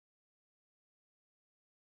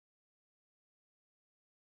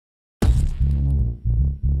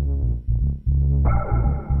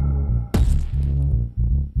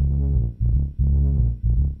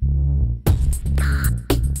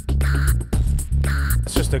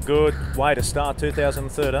It's just a good way to start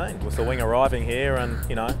 2013 with the wing arriving here, and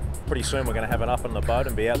you know, pretty soon we're going to have it up on the boat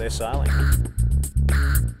and be out there sailing.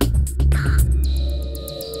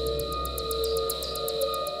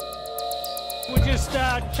 We're just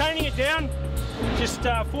chaining it down, just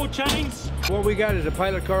 4 chains. What we got is a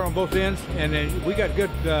pilot car on both ends, and then we got good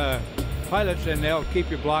pilots, and they'll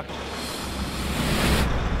keep you blocked.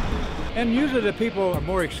 And usually the people are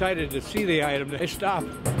more excited to see the item. They stop.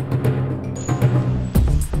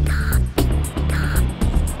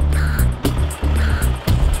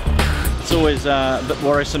 It's always a bit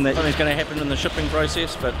worrisome that something's going to happen in the shipping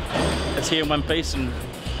process, but it's here in one piece, and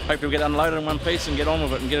hopefully we'll get unloaded in one piece and get on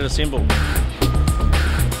with it and get it assembled.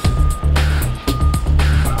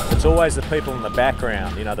 It's always the people in the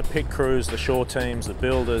background, you know, the pit crews, the shore teams, the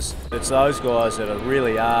builders. It's those guys that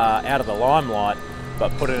really are out of the limelight,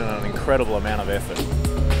 but put in an incredible amount of effort.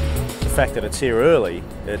 The fact that it's here early,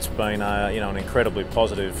 it's been you know, an incredibly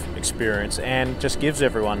positive experience, and just gives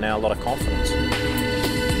everyone now a lot of confidence.